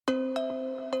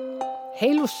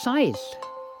Heil og sæl,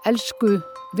 elsku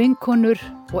vinkonur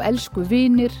og elsku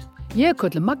vinir. Ég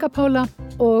köllu Magga Pála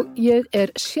og ég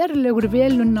sérlegur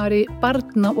velunnari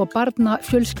barna og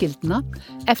barnafjölskyldna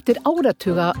eftir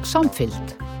áratuga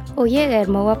samfylgd. Og ég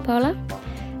Móa Pála,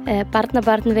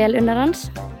 barnabarn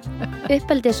velunnarans,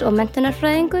 uppeldis- og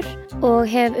menntunarfræðingur og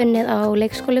hef unnið á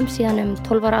leikskólum síðan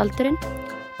 12 ára aldurinn.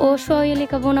 Og svo ég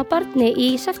líka von á barni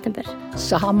í september.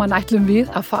 Saman ætlum við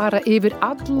að fara yfir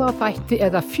alla þætti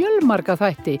eða fjölmarga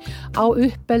þætti á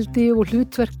uppeldi og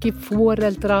hlutverki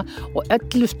foreldra og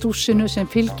öllu stúsinu sem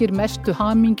fylgir mestu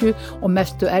hamingju og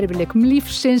mestu erfileikum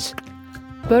lífsins,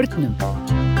 börnum.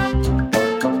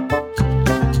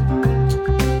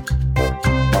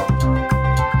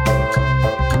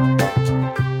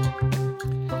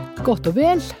 Gott og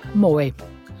vel, Mói.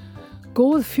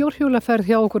 Góð fjórhjólaferð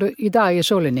hjá okkur í dag í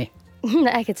sólinni.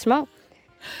 Ekkert smá.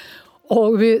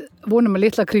 Og við vonum að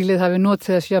litla krílið hafi notið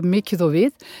þess jafn mikið og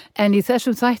við, en í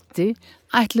þessum þætti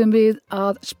ætlum við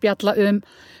að spjalla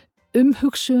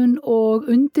umhugsun og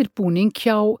undirbúning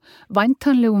hjá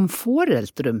væntanlegum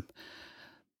foreldrum.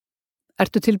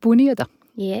 Ertu tilbúin í þetta?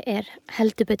 Ég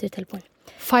heldur betur tilbúin.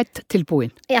 Fætt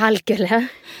tilbúin? Já, algjörlega.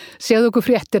 Segðu okkur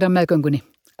fréttir af meðgöngunni.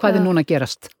 Hvað núna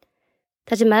gerast?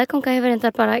 Þessi meðganga hefur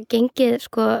enda bara gengið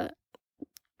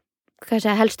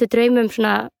helstu draumum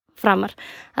svona framar.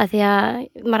 Af því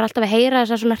að maður alltaf að heyra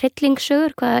þessar svona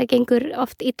hryllingssögur, hvað gengur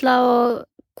oft illa og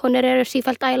konur eru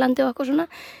sífellt ælandi og eitthvað svona.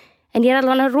 En ég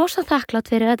allavega rosa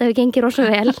þakklátt fyrir að þetta hefur gengið rosa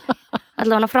vel.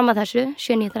 Allavega fram að þessu,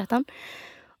 7-9-13.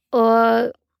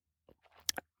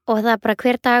 Og það bara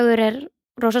hver dagur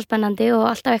rosa spennandi og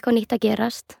alltaf eitthvað nýtt að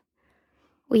gerast.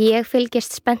 Og ég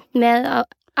fylgist spennt með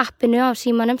appinu á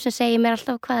símanum sem segir mér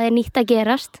alltaf hvað nýtt að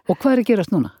gerast. Og hvað að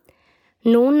gerast núna?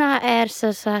 Núna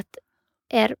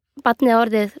barnið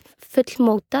orðið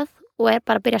fullmótað og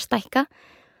bara að byrja að stækka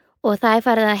og það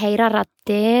farið að heyra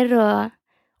raddir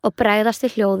og bregðast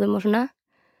við hljóðum og svona.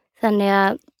 Þannig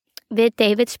að við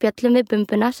David spjöllum við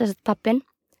bumbuna, pappin,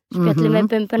 spjöllum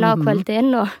við bumbuna á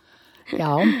kvöldin og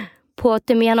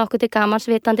potum í hann okkur til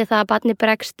gamans vitandi það að barnið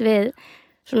bregst við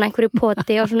svona einhverju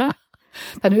poti og svona.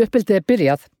 Þannig uppbyldið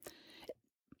byrjað?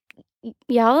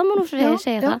 Já, það má nú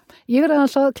segja það. Ég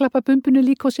aðeins að klappa bumbunu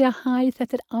líka og segja hæ,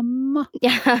 þetta amma.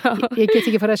 Já. Ég get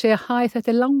ekki farið að segja hæ,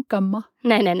 þetta langamma.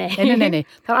 Nei.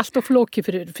 Það alltaf flókið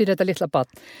fyrir þetta litla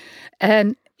barn.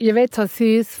 En ég veit að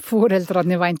þið,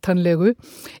 foreldrarnir væntanlegu,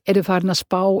 farin að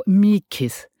spá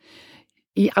mikið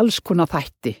í alls konar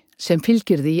þætti sem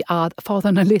fylgir því að fá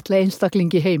þennan litla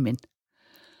einstakling í heiminn.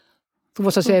 Þú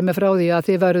varst að segja mig frá því að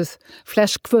þið veruð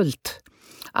flest kvöld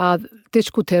að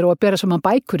diskutera og að bera saman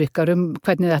bækur ykkar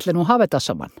hvernig þið ætla nú að hafa þetta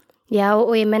saman. Já,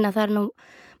 og ég menna það nú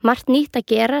margt nýtt að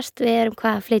gerast. Við erum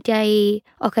að flytja í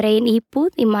okkar eigin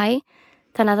íbúð í maí.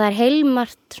 Þannig að það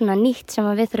heilmargt svona nýtt sem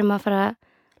við þurfum að fara að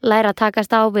læra að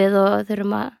takast á við og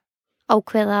þurfum að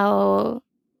ákveða og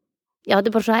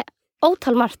þetta bara svona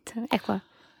ótalmargt eitthvað.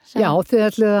 Já, þið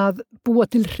ætlið að búa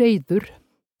til hreiður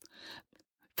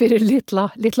fyrir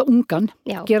litla ungan,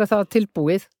 gera það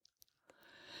tilbúið.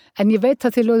 En ég veit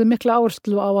að þið lögðu mikla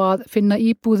áherslu á að finna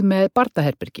íbúð með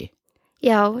barnaherbergi.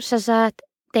 Já,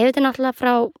 David náttúrulega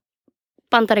frá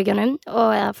Bandaríkjunum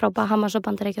eða frá Bahamas og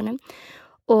Bandaríkjunum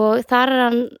og þar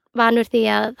hann vanur því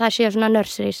að það sé svona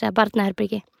nurseries eða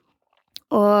barnaherbergi.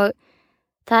 Og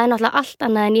það náttúrulega allt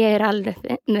annað en ég alveg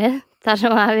með, þar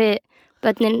sem að við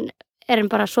börnin erum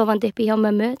bara sofandi upp í hjá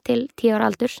mömmu til 10 ára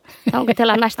aldurs, þangað til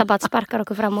að næsta barn sparkar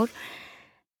okkur fram úr.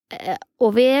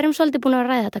 Og við erum svolítið búin að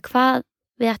ræða þetta, hvað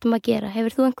við ættum að gera.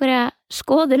 Hefur þú einhverja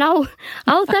skoðun á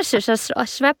þessu,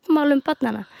 svefnmálum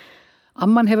barnana?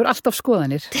 Amman hefur alltaf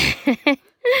skoðanir.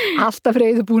 Alltaf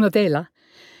reiður búin að deila.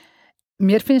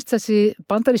 Mér finnst þessi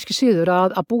bandaríski siður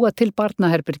að búa til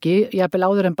barnaherbergi, jafnvel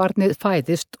áður en barnið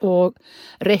fæðist og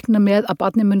reikna með að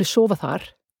barnið muni sofa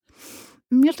þar.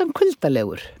 Mér finnst hann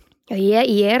kuldalegur. Já,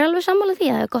 ég alveg sammála því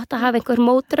að það gott að hafa einhver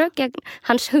mótrök gegn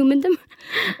hans hugmyndum.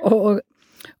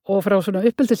 Og frá svona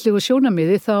uppeldislegu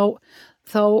sjónarmiði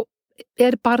þá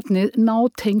barnið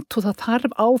nátengt og það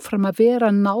þarf áfram að vera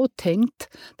nátengt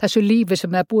þessu lífi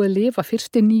sem það búið að lifa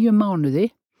fyrstu 9 mánuði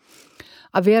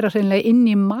að vera hreinlega inn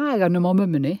í maganum á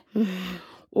mömmunni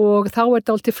og þá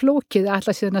þetta alltaf flókið að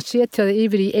ætla síðan að setja það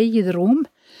yfir í eigið rúm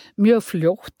mjög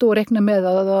fljótt og rekna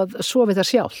með að sofi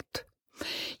það sjálft.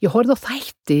 Ég horfði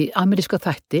á ameríska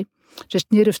þætti sem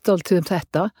snýrust alltaf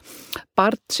þetta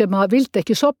barn sem vildi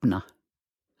ekki sofna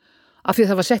af því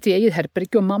það var sett í eigið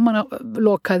herbergi og mamma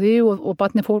lokaði og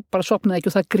barnið fór bara sofnaði ekki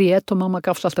og það grét og mamma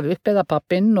gafst alltaf upp eða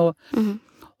pappinn og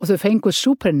þau fenguð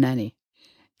supernanny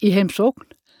í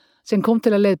heimsókn sem kom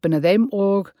til að leiðbeina þeim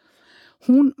og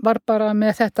hún var bara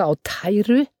með þetta á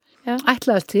tæru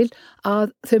ætlaðist til að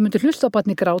þau myndu hlusta á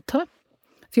barnið gráta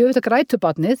því auðvitað grætu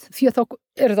barnið því að þá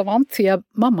þetta vant því að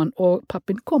mamman og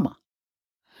pappin koma.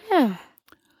 Já.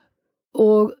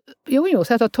 Og jú,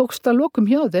 þetta tókst að lokum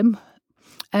hjá þeim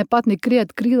en barnið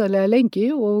grét gríðarlega lengi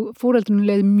og foreldrunum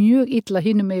leið mjög illa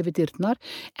hinum með við dyrnar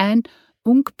en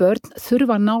ung börn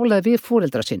þurfa nálega við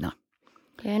foreldra sína.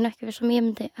 Ég ekki við sem ég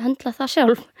myndi höndla það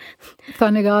sjálf.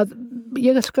 Þannig að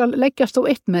ég skal leggjast á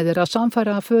eitt með þér að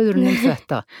samfæra föðurinn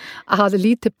þetta að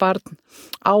lítið barn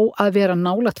á að vera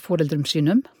nálægt foreldrum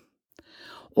sínum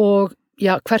og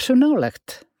hversu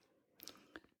nálægt?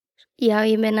 Já,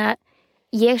 ég meina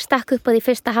ég stakk upp á því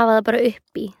fyrst að hafa það bara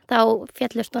uppi þá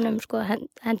fjallust honum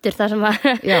hendur þar sem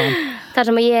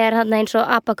að ég hann eins og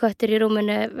apaköttur í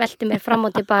rúminu velti mér fram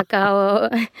og tilbaka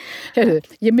og Heyrðu,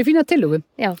 ég er með fína tillögu.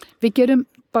 Já. Við gerum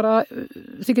bara,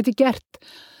 þið getið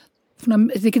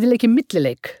leikið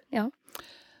millileik. Já.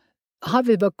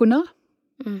 Hafið vögguna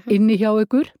inni hjá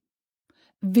ykkur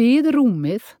við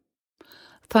rúmið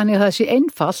þannig að það sé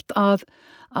einfalt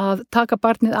að taka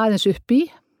barnið aðeins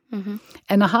uppi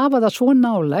en að hafa það svo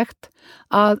nálægt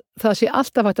að það sé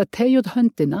alltaf hægt að teygja út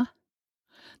höndina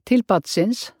til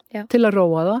barnsins til að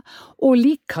róa það og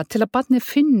líka til að barnið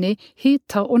finni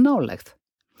hita og nálægt.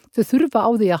 Þau þurfa á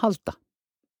því að halda.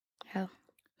 Já.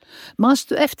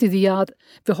 Manstu eftir því að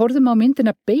við horfðum á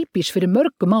myndina Babies fyrir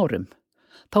mörgum árum.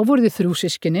 Þá voru þið 3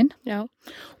 systkinin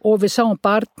og við sáum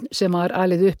barn sem var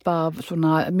alið upp af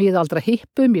svona miðaldra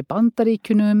hippum í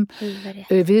Bandaríkjunum.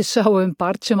 Við sáum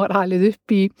barn sem var alið upp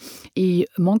í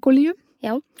Mongólíu.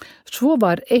 Já. Svo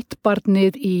var eitt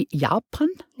barnið í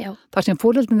Japan. Já. Þar sem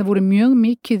foreldrarnir voru mjög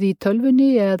mikið í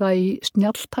tölvunni eða í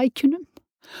snjalltækjunum.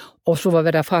 Og svo var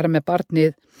verið að fara með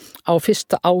barnið á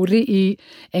fyrsta ári í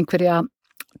einhverja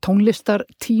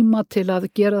tónlistartíma til að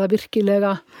gera það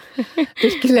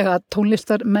virkilega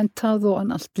tónlistarmentað og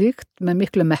annars slíkt með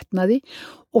miklu metnaði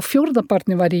og 4.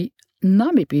 barni var í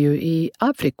Namibíu í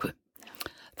Afríku.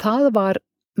 Það var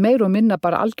meir og minna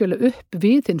bara algjörlega upp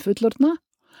við hinn fullorðna.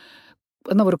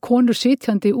 Það voru konur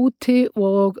sitjandi úti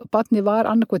og barni var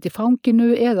annarkvæmt í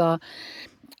fanginu eða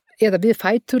við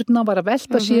fæturna var að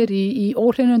velta sér í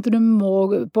óhreinundunum og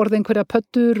borða einhverja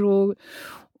pöttur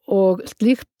og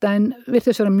slíkt en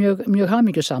virtist vera mjög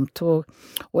hamingjusamt og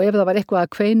ef það var eitthvað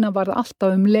að kveina var það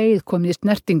alltaf leið komið í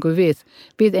snertingu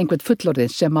við einhvern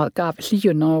fullorðin sem að gaf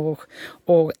hlýjuna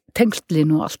og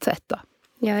tengslin og allt þetta.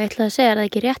 Já, ég ætla að segja að það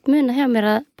ekki rétt muna hjá mér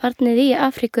að barnið í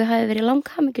Afríku hafi verið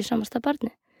langhamingjusamasta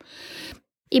barnið.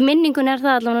 Í minningun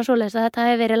það allavega svoleiðis að þetta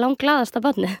hafi verið langglaðasta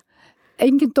barnið.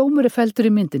 Engin dómur felldur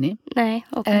í myndinni. Nei,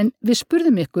 ok. En við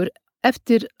spurðum ykkur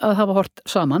eftir að hafa hort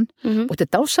saman og þetta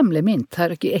er dásamleg mynd, það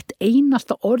er ekki eitt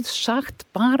einasta orð sagt,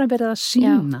 bara verið að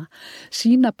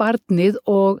sína barnið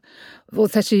og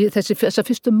þessa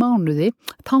fyrstu mánuði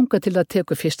þangað til að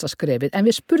teku fyrsta skrefið. En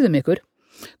við spurðum ykkur,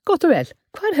 gott og vel,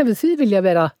 hvar hefur þið viljað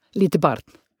vera lítið barn?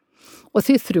 Og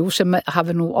þið 3 sem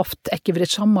hafi nú oft ekki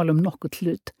verið sammála nokkuð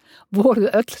hlut,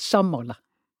 voruð öll sammála.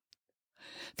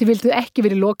 Þið vildu ekki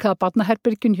verið lokaða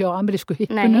barnaherbergjun hjá amerísku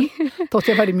hippunum, þótt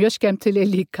það væri mjög skemmtileg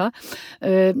líka.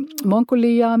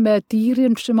 Mongólía með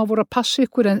dýrin sem að voru að passa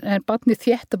ykkur en barnið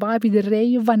þétt var við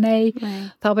reyfa, nei.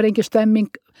 Það var engin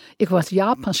stemming, eitthvað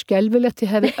Japan skelfilegt,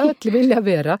 þið hefði öll vilja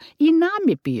vera í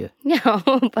Namibíu. Já,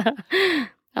 bara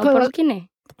á borginni.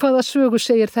 Hvaða sögu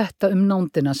segir þetta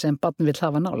nándina sem barn vil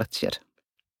hafa nálægt sér?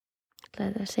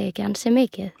 Það segir ekki ansi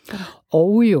mikið.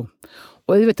 Ójú.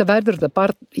 Og auðvitað verður þetta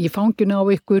barn í fanginu á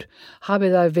ykkur,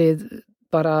 hafið það við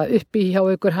bara uppi hjá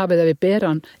ykkur, hafið það við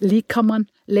beran líkamann,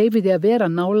 leifið þið að vera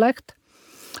nálægt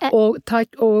og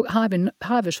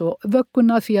hafið svo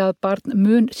vögguna því að barn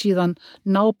mun síðan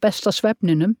ná besta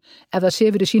svefninum ef það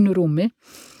sefur í sínu rúmi.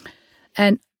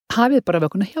 En hafið bara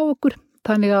vögguna hjá ykkur,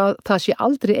 þannig að það sé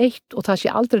aldrei eitt og það sé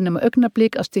aldrei nema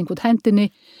augnablik að stinga út hendinni,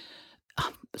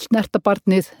 snerta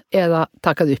barnið eða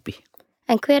takað uppi.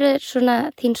 En hver er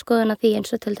svona þín skoðun að því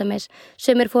eins og til dæmis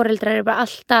sumir foreldrar eru bara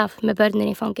alltaf með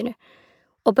börnin í fanginu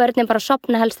og börnin bara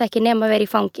sofna helst ekki nema að vera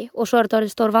í fangi og svo er þetta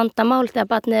orðið stór vandamál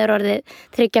þegar barnið er orðið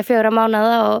 3-4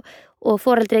 mánaða og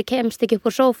foreldrið kemst ekki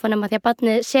upp úr sófanum að því að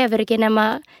barnið sefur ekki nema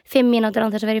 5 mínútur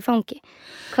án þess að vera í fangi.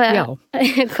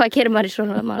 Hvað gerir maður í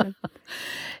svona málum?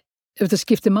 Ef þetta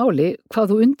skiptir máli, hvað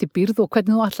þú undirbýrð og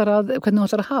hvernig þú ætlar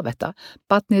að hafa þetta.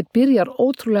 Barnið byrjar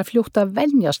ótrúlega fljótt að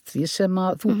venjast því sem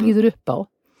að þú býður upp á.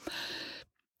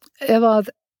 Ef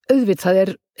að auðvitað er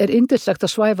yndislegt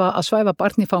að svæfa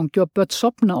barn í fangi og börn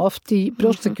sofna oft í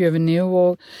brjóstakjöfinni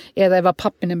eða ef að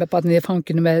pappin er með barnið í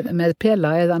fanginu með pela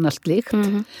eða annars slíkt.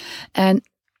 En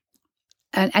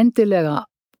endilega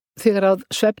þegar að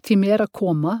svefntími er að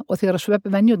koma og þegar að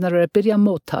svefnvenjurnar eru að byrja að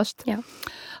mótast,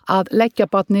 að leggja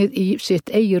barnið í sitt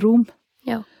eigi rúm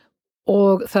Já.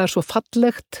 og það svo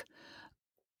fallegt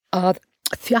að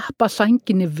þjappa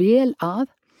sænginni vel að,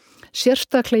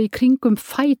 sérstaklega í kringum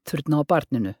fæturna á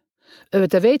barninu.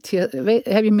 Auðvitað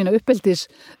hef ég mína uppeldis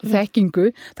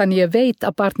þekkingu, þannig ég veit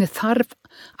að barnið þarf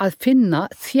að finna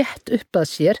þétt upp að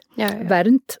sér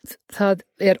vernd, það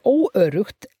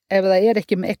óöruggt ef það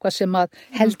ekki með eitthvað sem að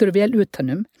heldur vel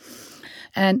utanum.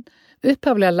 En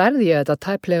upphaflega lærði ég þetta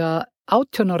tæplega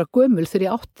 18 ára gömul þegar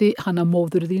ég átti hana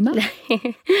móður þína.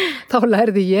 Þá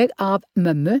lærði ég af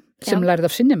mömmu sem lærði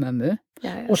af sinni mömmu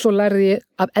og svo lærði ég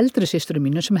af eldri systurum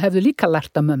mínu sem hefðu líka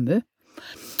lært af mömmu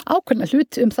ákveðna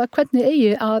hluti það hvernig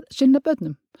eigi að sinna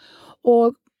börnum.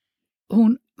 Og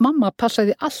mamma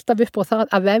passaði alltaf upp á það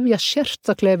að vefja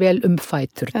sérstaklega vel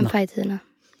fæturna. Fæturna.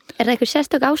 Er það eitthvað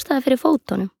sérstök ástæða fyrir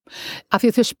fótunum? Af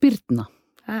því að þau spyrna.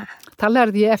 Það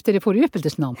lærði ég eftir ég fór í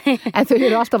uppeldisnám. En þau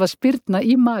eru alltaf að spyrna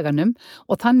í maganum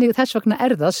og þannig þess vegna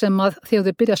það sem að þegar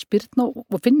þau byrja að spyrna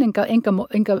og finna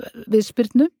enga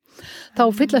viðspyrnu, þá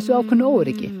fyllast þau ákveðnu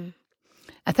óöryggi.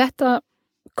 En þetta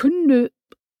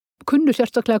kunnu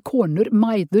sérstaklega konur,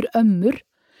 mæður, ömmur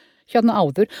hérna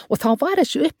áður og þá var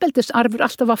þessi uppeldisarfur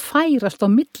alltaf að færast á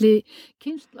milli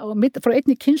frá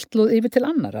einni kynslóð yfir til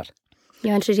annarar.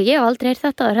 Já, eins og ég hef aldrei heyrt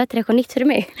þetta og þetta eitthvað nýtt fyrir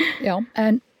mig. Já,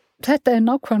 en þetta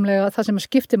nákvæmlega það sem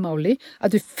skiptir máli,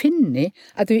 að þau finni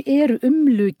að þau eru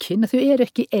umlukin, að þau eru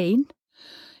ekki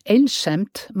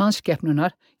einsemd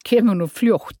mannskepnunar kemur nú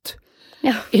fljótt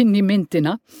inn í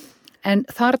myndina, en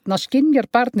þarna skynjar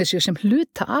barnið sig sem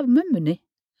hluta af mömmunni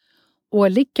og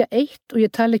að liggja eitt og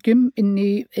ég tala ekki inn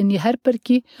í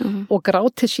herbergi og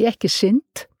gráti sé ekki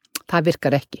synd, það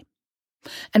virkar ekki.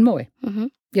 En Mói,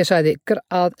 ég sagði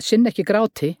að sinna ekki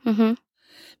gráti,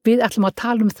 við ætlum að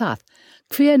tala það.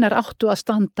 Hvenær áttu að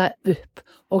standa upp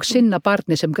og sinna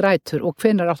barni sem grætur og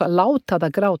hvenær áttu að láta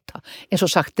það gráta, eins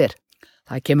og sagt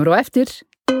Það kemur á eftir.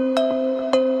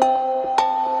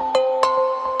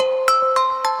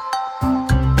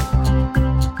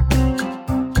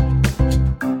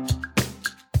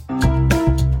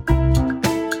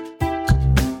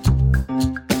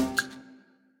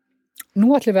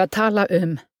 Nú ætlum við að tala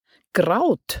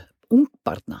grát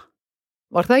ungbarna.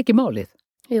 Var það ekki málið?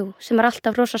 Jú, sem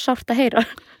alltaf rosa sárt að heyra.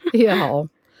 Já,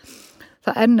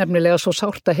 það nefnilega svo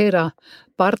sárt að heyra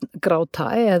barn gráta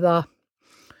eða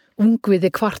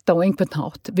ungviði kvarta á einhvern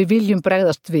hátt. Við viljum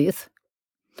bregðast við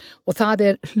og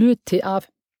það hluti af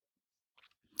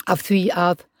því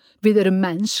að við erum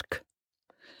mennsk.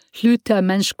 Hluti af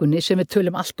mennskunni sem við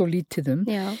tölum allt og lítið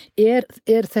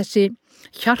þessi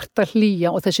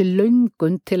hjartahlýja og þessi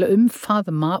löngun til að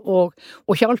umfaðma og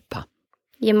hjálpa.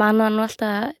 Ég man það nú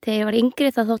alltaf þegar ég var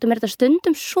yngri þá þótti mér þetta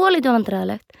stundum svo lítið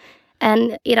vandræðalegt en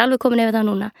ég alveg komin yfir það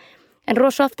núna. En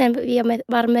rosa oft en ég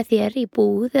var með þér í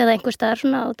búð eða einhver staðar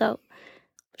svona á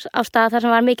stað þar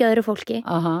sem var mikið öðru fólki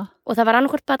og það var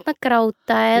annarkvort barn að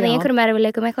gráta eða í einhverjum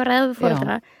erfiðleikum eitthvað ræða við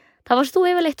foreldrana. Það varst þú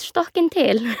yfirleitt stokkinn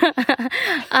til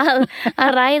að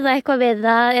ræða eitthvað við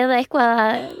það eða eitthvað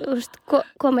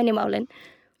koma inn í málin.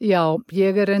 Já,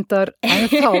 ég er reyndar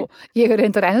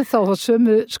ennþá á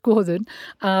sömu skoðun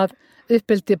að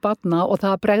uppeldi barna og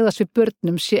það að bregðast við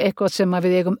börnum sé eitthvað sem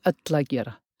við eigum öll að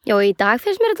gera. Já, í dag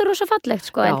finnst mér þetta rosa fallegt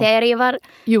en þegar ég var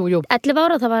 11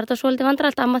 ára þá var þetta svolítið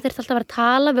vandræðalegt amma þyrfti alltaf að vera að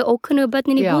tala við ókunnugu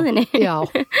börnin í búðinni. Já,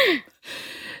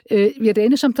 ég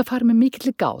reynir samt að fara með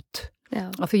mikill gát.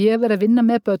 Af því ég verið að vinna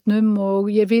með börnum og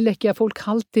ég vil ekki að fólk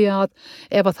haldi að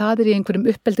ef að það í einhverjum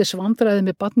uppeldisvandræðum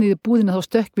með barnið í búðina þá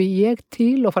stökkvi ég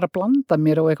til og fara að blanda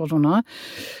mér og eitthvað svona,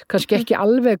 kannski ekki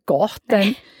alveg gott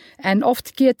en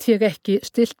oft get ég ekki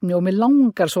stilt mig og mér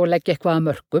langar svo að leggja eitthvað að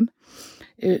mörkum.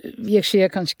 Ég sé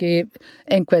kannski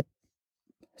einhvern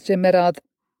sem að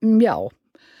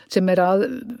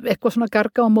eitthvað svona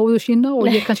garga á móðu sína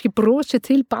og ég kannski brosi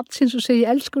til barnsins og segi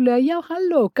elskulega, já,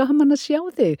 halló, gaman að sjá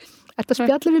þig. Ertu að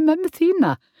spjalla við mömmu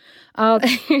þína? Að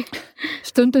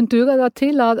stundum duga það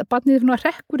til að barnið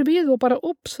hrekkur við og bara,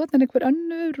 ups, þarna einhver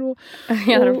önnur. Já,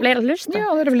 það eru fleiri að hlusta. Já,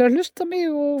 það eru fleiri að hlusta mig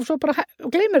og svo bara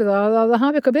gleymir það að það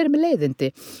hafi eitthvað verið með leiðindi.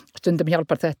 Stundum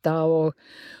hjálpar þetta og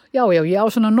já, ég á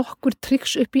svona nokkur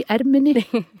triks upp í erminni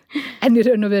en í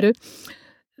raun og veru.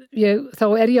 Þá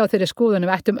ég á þeirri skoðunum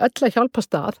við ættum öll að hjálpa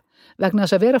stað vegna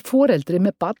þess að vera foreldri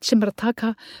með barn sem að taka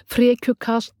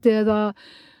frekjukast eða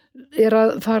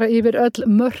að fara yfir öll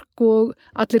mörk og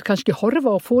allir kannski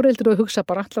horfa á foreldri og hugsa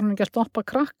bara allar hann ekki að stoppa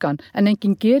krakkan en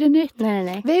enginn gerir neitt.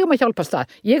 Nei. Við eigum að hjálpa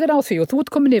stað. Ég á því og þú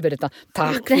ert komin yfir þetta.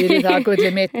 Takk fyrir það,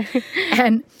 gullið mitt.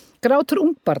 En grátur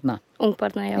ungbarna.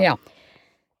 Ungbarna, já.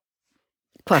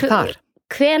 Hvað þar?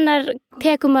 Hvenær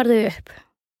tekur maður þau upp?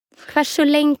 Hversu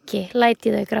lengi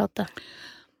læti þau gráta?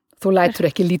 Þú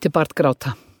lætur ekki lítið barn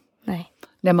gráta.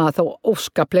 nema þó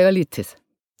óskaplega lítið.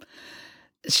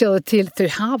 Sjáðu til, þau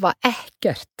hafa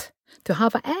ekkert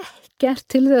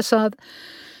til þess að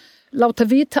láta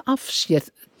vita af sér,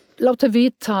 láta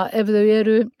vita ef þau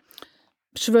eru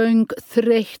svöng,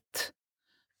 þreytt,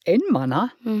 einmana,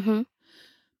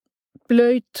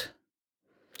 blöyt.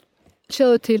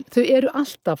 Sjáðu til, þau eru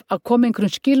alltaf að koma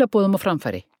einhverjum skilaboðum á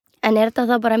framfæri. En þetta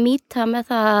þá bara mýta með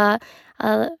það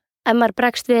að ef maður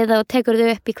bregst við og tekur þau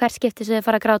upp í hvert skipti sem þau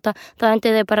fara að gráta, þá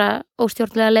endur þau bara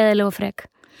óstjórnlega leiðileg og frek?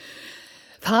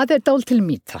 Það er dálítil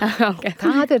mýta. Okay.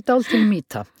 Það er dálítil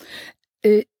mýta.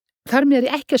 Þar mér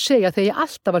er ekki að segja þegar ég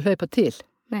alltaf að hlaupa til.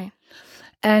 Nei.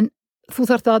 En þú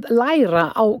þarft að læra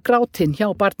á grátin hjá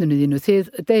barninu þínu.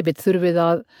 Þið, David, þurfið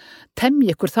að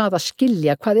temja ykkur það að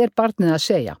skilja hvað er barnið að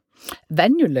segja.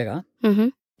 Venjulega,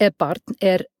 ef barn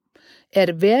er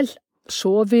vel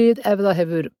sofið, ef það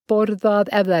hefur borðað,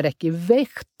 ef það er ekki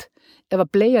veikt, ef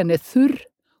að bleian er þurr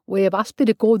og ef allt er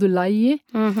í góðu lagi,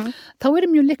 þá er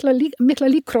mjög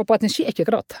mikla líkur á barnið sé ekki að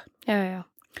gráta. Já.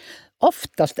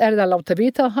 Oftast er það að láta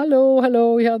vita, halló,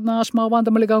 hérna, smá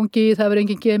vandamáli gangi, það verður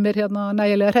enginn gefið mér hérna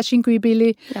nægilega hressingu í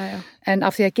bíli, en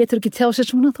af því að getur ekki tjá sér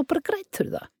svona, þá bara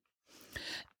grætur það.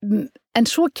 En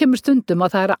svo kemur stundum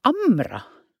að það er að amra.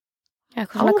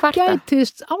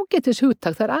 Ágætis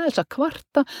hugtak, það er aðeins að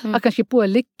kvarta, að kannski búið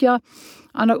að liggja,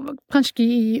 kannski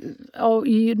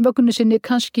í vöggunni sinni,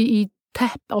 kannski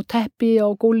á teppi, á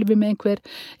gólfi með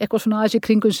eitthvað svona aðeins í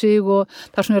kringum sig og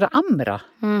það er svona að amra.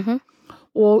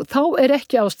 Og þá er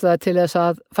ekki ástæða til þess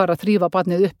að fara að þrífa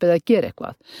barnið upp eða gera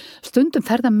eitthvað. Stundum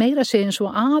fer það meira sig eins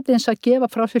og aðeins að gefa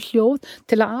frá sér hljóð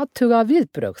til að athuga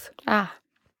viðbrögð.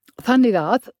 Þannig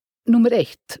að Númer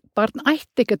 1, barn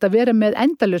ætti ekki að vera með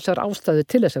endalausar ástæðu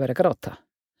til þess að vera að gráta.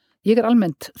 Ég er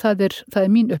almennt, það er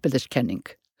mín uppeldiskenning.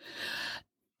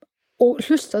 Og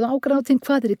hlustaðu á grátin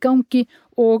hvað er í gangi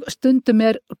og stundum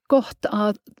er gott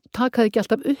að taka það ekki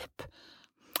alltaf upp.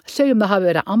 Segjum það hafi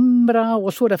verið að amra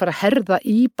og svo er að fara að herða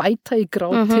bæta í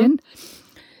grátin.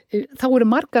 Þá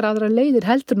eru margar aðra leiðir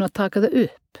heldur en að taka það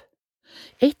upp.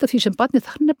 Eitt af því sem barnið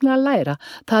þarf nefnilega að læra,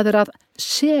 það er að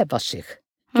sefa sig.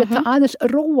 Geta aðeins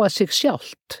róa sig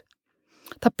sjálft.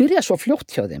 Það byrja svo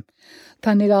fljótt hjá þeim.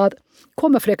 Þannig að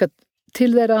koma frekar til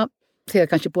þeirra þegar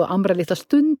kannski búið að amra litla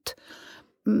stund,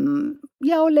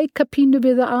 leika pínu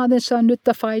við að aðeins að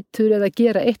nutta fætur eða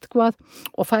gera eitthvað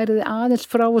og færa þið aðeins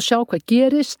frá og sjá hvað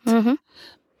gerist.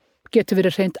 Getur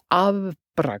verið hreint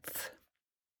afbragð.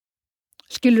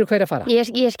 Skilur þú hver að fara?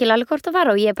 Ég skil alveg hvort að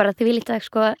fara og ég bara því viljum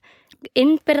það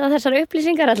innbyrða þessar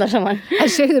upplýsingar allar saman. En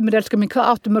segðu mér, elskar mín,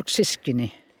 hvað áttu mörg systkini?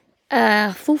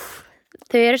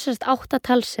 Þau eru sérst 8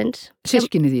 talsins.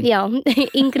 Systkini þín? Já,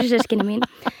 yngri systkini mín.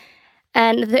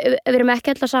 En við erum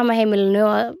ekki alltaf sama heimilinu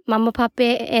og mamma og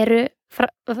pappi eru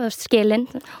skilin.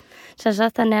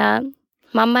 Þannig að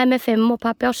mamma er með 5 og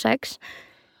pappi á 6.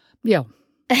 Já.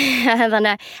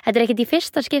 Þannig að þetta er ekkert í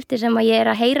fyrsta skipti sem að ég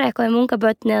er að heyra eitthvað unga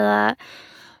börn eða...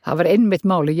 Það var einmitt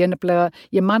máli,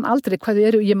 ég man aldrei hvað þið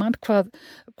eru, ég man hvað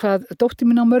dóttir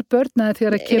mín á mörg börn eða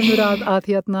þegar það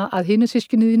kemur að hinu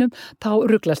systkinu þínum, þá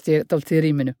ruglast ég dálítið í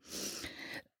rýminu.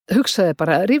 Hugsaði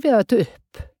bara, rifjaði þetta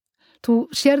upp. Þú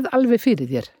sérð alveg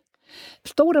fyrir þér.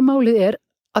 Stóra málið er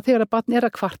að þegar að barn er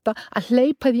að kvarta, að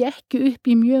hleypa því ekki upp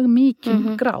í mjög mikinn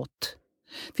grát.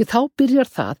 Því þá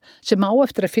byrjar það sem á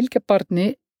eftir að fylgja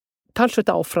barni talsveit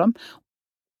áfram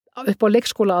upp á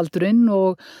leikskólaaldurinn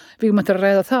og við möttum að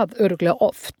ræða það örugglega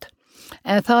oft.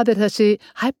 En það er þessi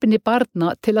hæfni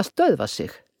barna til að stöðva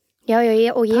sig. Já,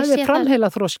 og ég sé það. Það er framheila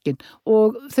þroskinn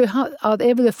og að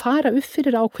ef þau fara upp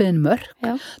fyrir ákveðin mörk,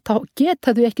 þá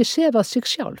geta þau ekki sefað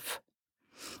sig sjálf.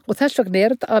 Og þess vegna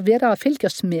er þetta að vera að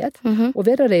fylgjast með og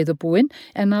vera reiðubúin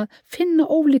en að finna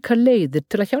ólíkar leiðir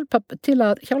til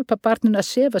að hjálpa barninu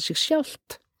að sefa sig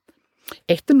sjálft.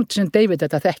 Eitt nú sem David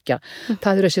þetta þekkja,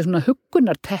 það er þessi svona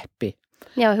huggunarteppi.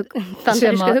 Já,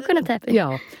 bandarísku huggunarteppi. Já,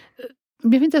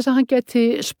 mér finnst þess að hann geti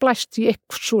splæst í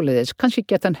eitthvað svoleiðis. Kannski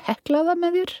geta hann heklaða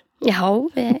með þér? Já,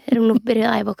 við erum nú byrjuð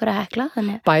að æfa okkur að hekla.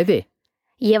 Þannig. Bæði?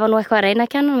 Ég var nú eitthvað að reyna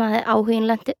að kenna að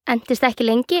áhugin endist ekki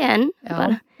lengi en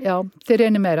bara... Já, þeir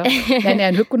reynir meira.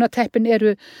 En huggunarteppin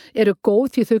eru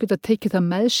góð því þau geta tekið það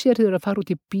með sér þegar að fara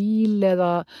út í bíl eða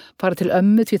fara til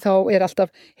ömmu því þá er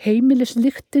alltaf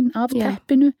heimilislyktin af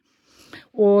teppinu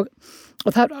og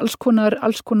það er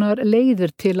alls konar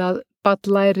leiðir til að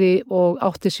barn læri og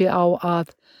átti sig á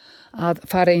að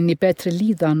fara inn í betri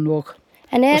líðan og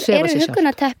En eru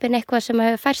huggunarteppin eitthvað sem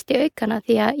hefur færst í aukana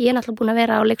því að ég er náttúrulega búin að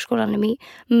vera á leikskólanum í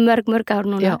mörg ár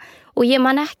núna og ég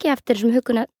man ekki eftir þessum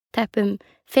huggunarteppum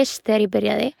fyrst þegar ég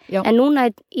byrjaði en núna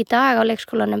í dag á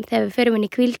leikskólanum þegar við förum inn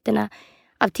í hvíldina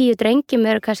af 10 drengjum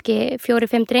eru kannski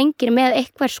 4-5 drengir með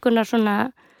eitthvað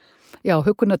svona Já,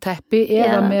 huggunarteppi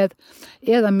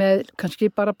eða með kannski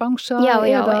bara bangsa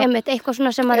einmitt, eitthvað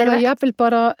svona sem að eða jafnvel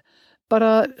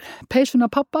bara peysuna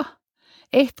pappa.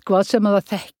 Eitthvað sem að það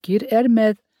þekkir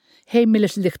með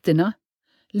heimilislyktina,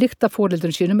 lykta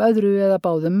foreldrum sínum, öðru eða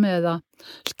báðum eða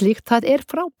slíkt, það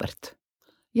frábært.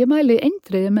 Ég mæli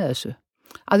eindreiði með þessu.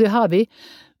 Að þau hafi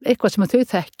eitthvað sem að þau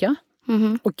þekkja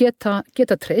og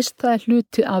geta treyst, það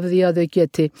hluti af því að þau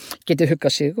geti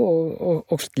huggað sig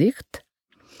og slíkt.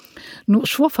 Nú,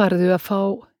 svo farið þau að fá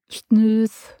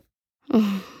snuð,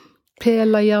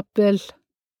 pela jafnvel.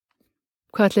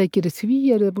 Hvað ætlaði að gera því?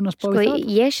 Eru þau búin að spá í það?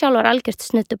 Ég sjálf var algjört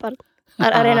snuddubarn.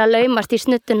 Að reyna að laumast í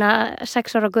snudduna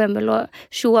 6 ára gömul og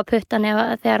sjúga puttan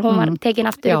þegar hún var tekin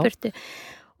aftur í burtu.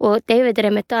 Og David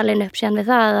einmitt alveg upp síðan við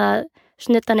það að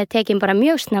snuddan tekin bara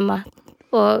mjög snemma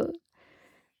og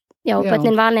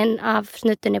börnin valinn af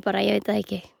snuddunni bara, ég veit það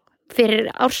ekki, fyrir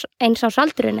eins árs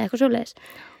aldurinn eða eitthvað svoleiðis.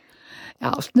 Já,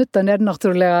 snuddan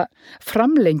náttúrulega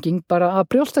framlenging bara af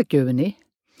brjóstagjöfinni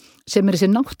sem þessi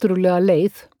náttúrulega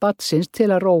leið barnsins til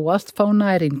að róast, fá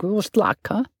næringu og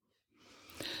slaka.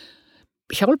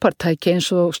 Hjálpartæki eins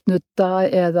og snudda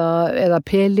eða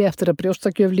peli eftir að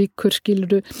brjóstagjöf líkur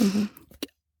skiluru,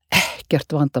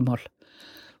 ekkert vandamál.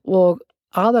 Og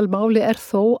aðalmáli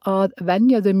þó að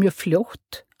venja þau mjög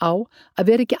fljótt á að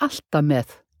vera ekki alltaf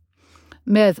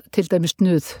með til dæmis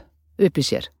snuð upp í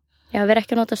sér. Já, vera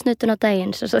ekki að nota snuddun á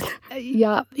daginn.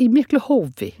 Já, í miklu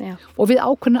hófi og við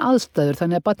ákveðna aðstæður,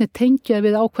 þannig að barnið tengja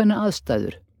við ákveðna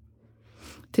aðstæður.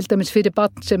 Til dæmis fyrir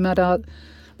barn sem að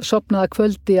sofnaða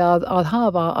kvöldi að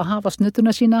hafa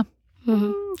snudduna sína.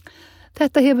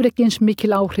 Þetta hefur ekki eins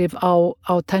mikil áhrif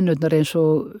á tennurnar eins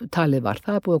og talið var.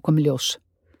 Það búið að koma í ljós.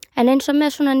 En eins og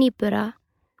með svona nýbura,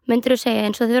 myndirðu segja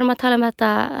eins og þau erum að tala um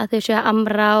þetta að þau séu að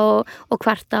amra og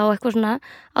kvarta og eitthvað svona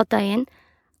á daginn,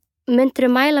 myndirðu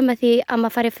mæla með því að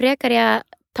maður fari frekar í að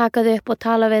taka þau upp og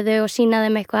tala við þau og sýna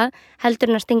þeim eitthvað,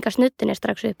 heldur en að stinga snuddunni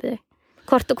strax upp þau?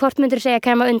 Hvort myndirðu segja að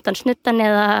kemur undan snuddan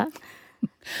eða?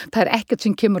 Það ekkert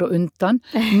sem kemur á undan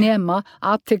nema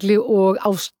athygli og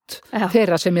ást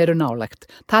þeirra sem eru nálægt.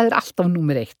 Það alltaf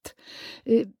númer 1.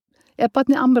 Ef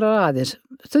barnið amrar aðeins,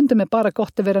 stundum bara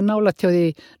gott að vera nálægt hjá því,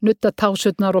 nudda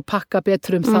tásurnar og pakka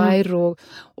betur þær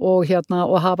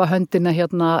og hafa höndina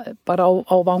bara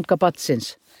á vanga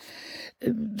barnsins.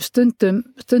 Stundum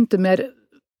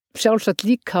sjálfsagt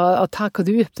líka að taka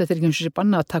þau upp, þetta ekki eins og sé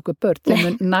bannað að taka upp börn,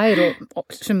 þeim nær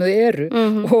sem þau eru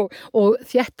og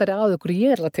þéttari að okkur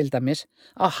ég til dæmis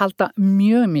að halda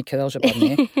mjög mikið á þessu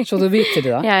barni, svo þú vitir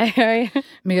það.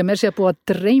 Mér meira sé að búið að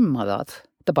dreyma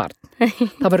þetta barn.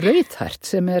 Það var rauðhært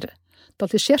sem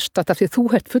dálítið sérstakt af því þú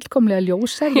fullkomlega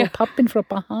ljósær og pappin frá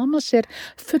Bahamas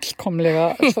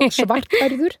fullkomlega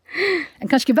svarthærður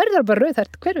en kannski verður bara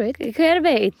rauðhært, hver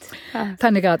veit.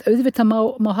 Þannig að auðvitað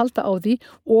má halda á því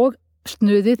og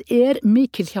snuðið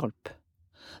mikil hjálp.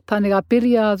 Þannig að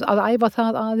byrja að æfa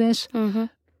það aðeins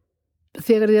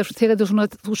þegar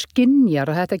þú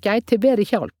skynjar að þetta gæti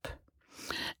verið hjálp.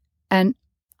 En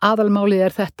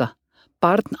aðalmálið þetta.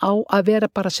 Barn á að vera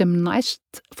bara sem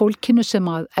næst fólkinu sem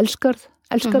að elskar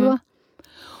það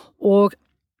og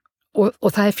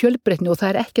það fjölbreytni og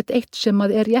það ekkert eitt sem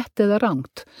að rétt eða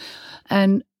rangt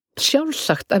en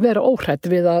sjálfsagt að vera óhrædd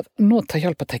við að nota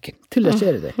hjálpartækin til þess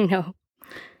þau.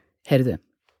 Heyrðu,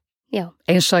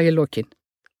 eins að ég lokin.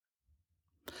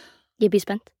 Ég býð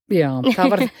spennt. Já, það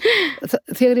var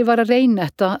þegar ég var að reyna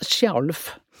þetta sjálf,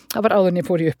 það var áður en ég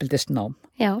fór í uppeldisnám,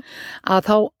 að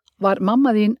þá var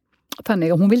mamma þín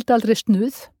þannig að hún vildi aldrei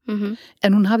snuð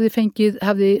en hún hafði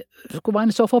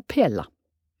vanið svo að fá pela.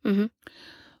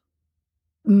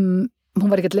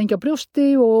 Hún var ekkert lengi á brjósti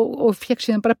og fekk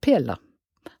síðan bara pela.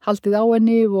 Haldið á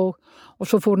henni og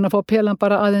svo fór hún að fá pelan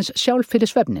bara aðeins sjálf fyrir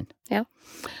svefnin.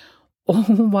 Og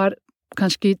hún var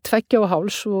kannski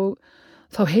 2,5 og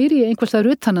þá heyri ég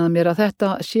einhverslega utan að mér að þetta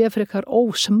sé frekar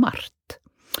ósmart.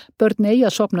 Börn eigi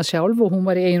að sofna sjálf og hún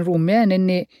var í eigin rúmi en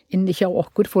inni hjá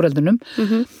okkur foreldrunum.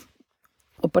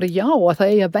 Og bara að það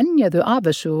eigi að venja þau af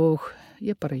þessu og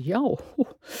ég bara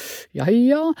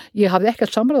ég hafði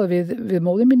ekkert samráð við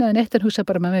móður mína en eitt en hugsa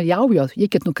bara með mér, ég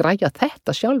get nú græja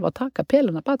þetta sjálf að taka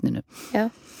pelan af barninu.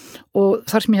 Og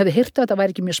þar sem ég hefði heyrt að þetta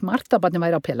væri ekki mjög smart að barnið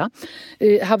væri á pela,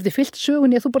 hafði fyllt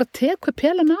sögunni að þú bara tekur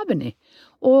pelan af henni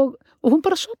og hún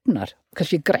bara sofnar.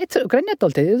 Kannski grænjað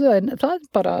dálítið en það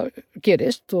bara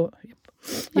gerist og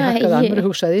ég hakkaði að mér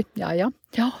og hugsaði,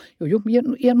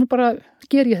 ég nú bara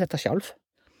ger ég þetta sjálf.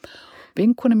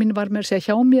 Vinkona mín var með að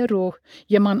segja hjá mér og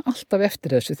ég man alltaf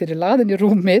eftir þessu þegar ég lagði henni í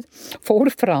rúmið,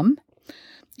 fór fram.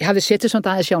 Ég hafði setið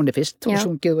svona aðeins hjá henni fyrst og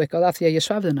sungið og eitthvað af því að ég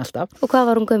svafði henni alltaf. Og hvað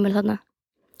var hún gömul þarna?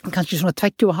 Kannski svona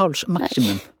 2,5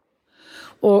 maximum.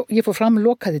 og ég fór fram,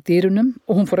 lokaði dyrunum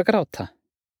og hún fór að gráta.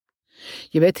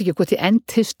 Ég veit ekki hvort ég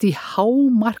endist í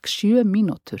hámark 7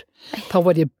 mínútur. Þá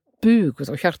var ég buguð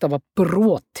og hjarta var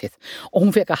brotið og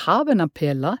hún fekk að hafa hennan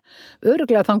pela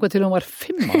örugglega þangað til hún var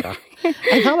 5 ára.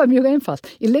 En það var mjög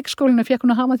einfalt. Í leikskólinu fekk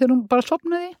hún að hafa þegar hún bara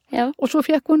sofnaði og svo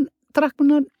fekk hún, drakk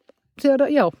hún þegar,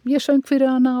 ég söng fyrir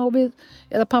hana og við,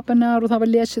 eða pappanar og það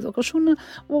var lesið og svona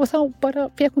og þá bara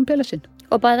fekk hún pela sinn.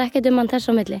 Og baði ekkert hann þess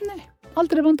á milli? Nei,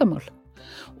 aldrei vandamál.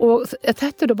 Og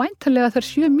þetta eru væntanlega þær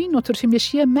 7 mínútur sem ég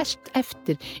sé mest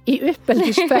eftir í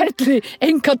uppeldisferli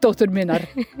engadóttur minnar.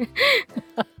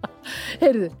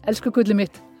 Heyrðu, elsku gullið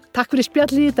mitt, takk fyrir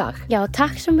spjallið í dag. Já,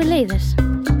 takk sem við leiðis.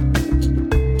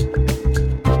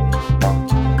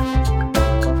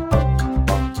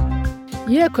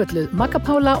 Ég er kölluð Magga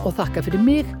Pála og þakka fyrir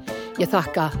mig. Ég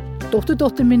þakka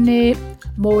dóttur minni,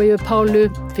 Móiðu Pálu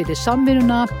fyrir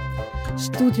samvinnuna,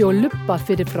 Stúdíó Lubba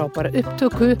fyrir frábæra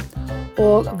upptöku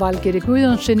og Valgeiri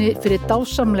Guðjónssoni fyrir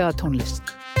dásamlega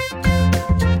tónlist.